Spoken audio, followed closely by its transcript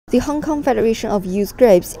The Hong Kong Federation of Youth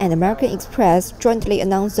Groups and American Express jointly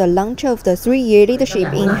announced the launch of the 3-year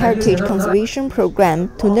Leadership in Heritage Conservation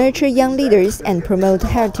program to nurture young leaders and promote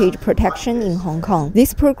heritage protection in Hong Kong.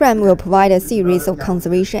 This program will provide a series of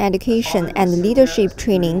conservation education and leadership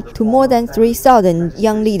training to more than 3,000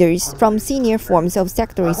 young leaders from senior forms of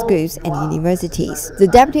secondary schools and universities. The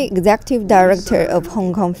Deputy Executive Director of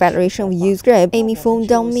Hong Kong Federation of Youth Group, Amy Fong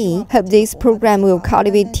Dong-mi, hoped this program will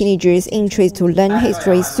cultivate teenagers' interest to learn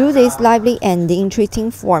history through these lively and interesting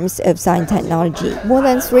forms of science and technology. More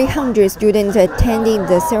than 300 students attended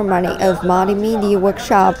the ceremony of multimedia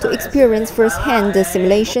workshop to experience firsthand the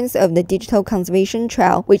simulations of the digital conservation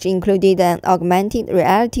trail, which included an augmented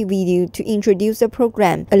reality video to introduce the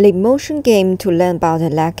program, a live motion game to learn about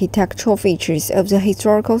the architectural features of the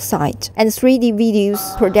historical site, and 3D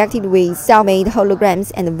videos projected with self-made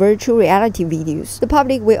holograms and virtual reality videos. The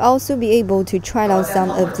public will also be able to try out some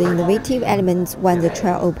of the innovative elements when the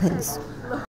trail opens.